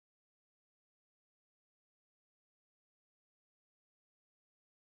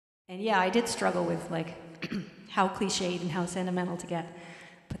And yeah, I did struggle with like how cliched and how sentimental to get.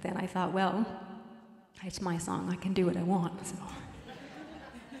 But then I thought, well, it's my song, I can do what I want, so.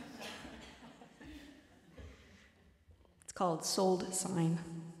 It's called Sold Sign.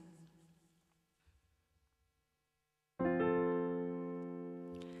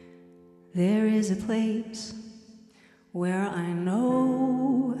 There is a place where I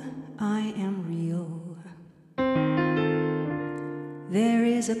know I am real. There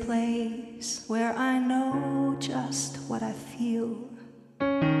is a place where I know just what I feel.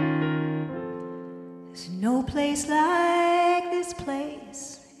 There's no place like this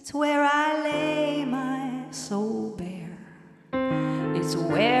place. It's where I lay my soul bare. It's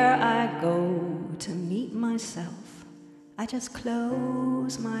where I go to meet myself. I just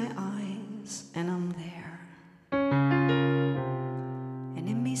close my eyes and I'm there. And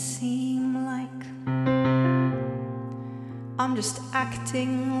it may seem like I'm just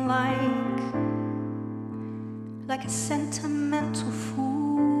acting like a sentimental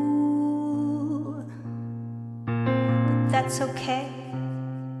fool. But that's okay.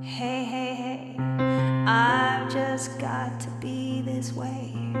 Hey, hey, hey, I've just got to be this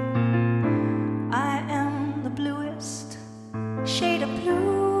way. I am the bluest shade of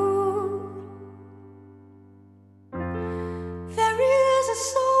blue. There is a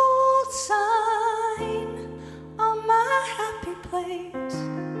soul sign on my happy place.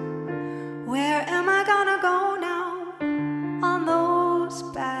 Where am I gonna go now on those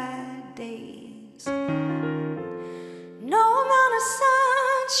bad days? No amount of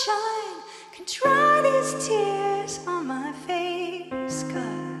sunshine can dry these tears on my face,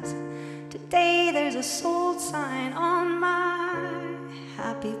 'cause today there's a soul sign on my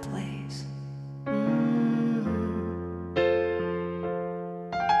happy place.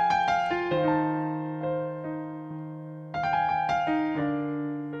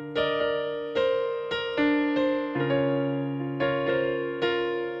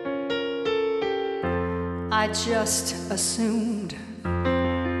 I just assumed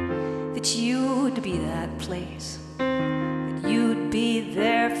that you'd be that place, that you'd be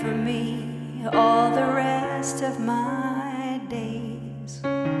there for me all the rest of my days.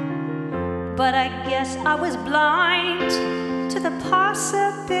 But I guess I was blind to the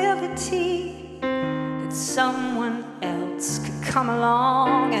possibility that someone else could come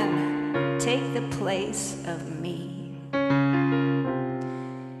along and take the place of me.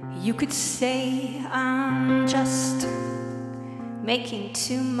 You could say I'm just making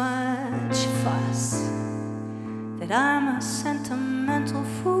too much fuss, that I'm a sentimental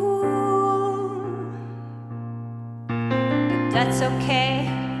fool. But that's okay.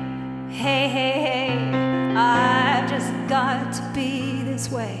 Hey, hey, hey, I've just got to be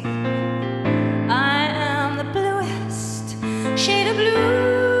this way. I am the bluest shade of blue.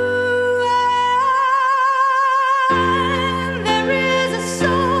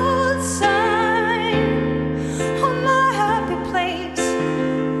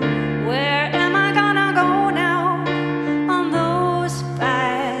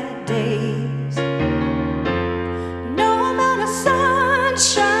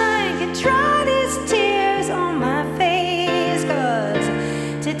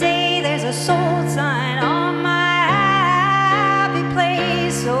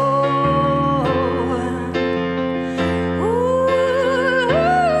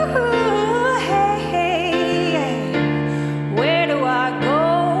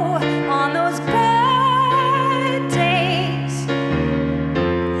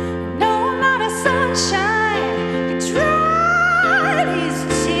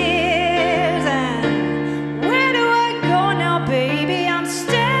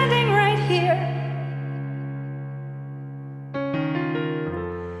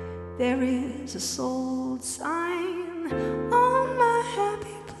 There is a sold sign on my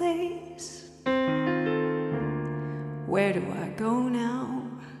happy place. Where do I go now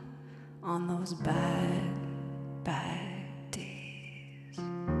on those bad, bad days?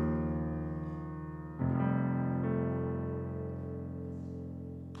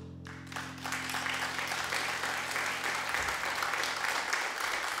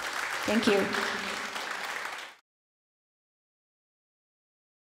 Thank you.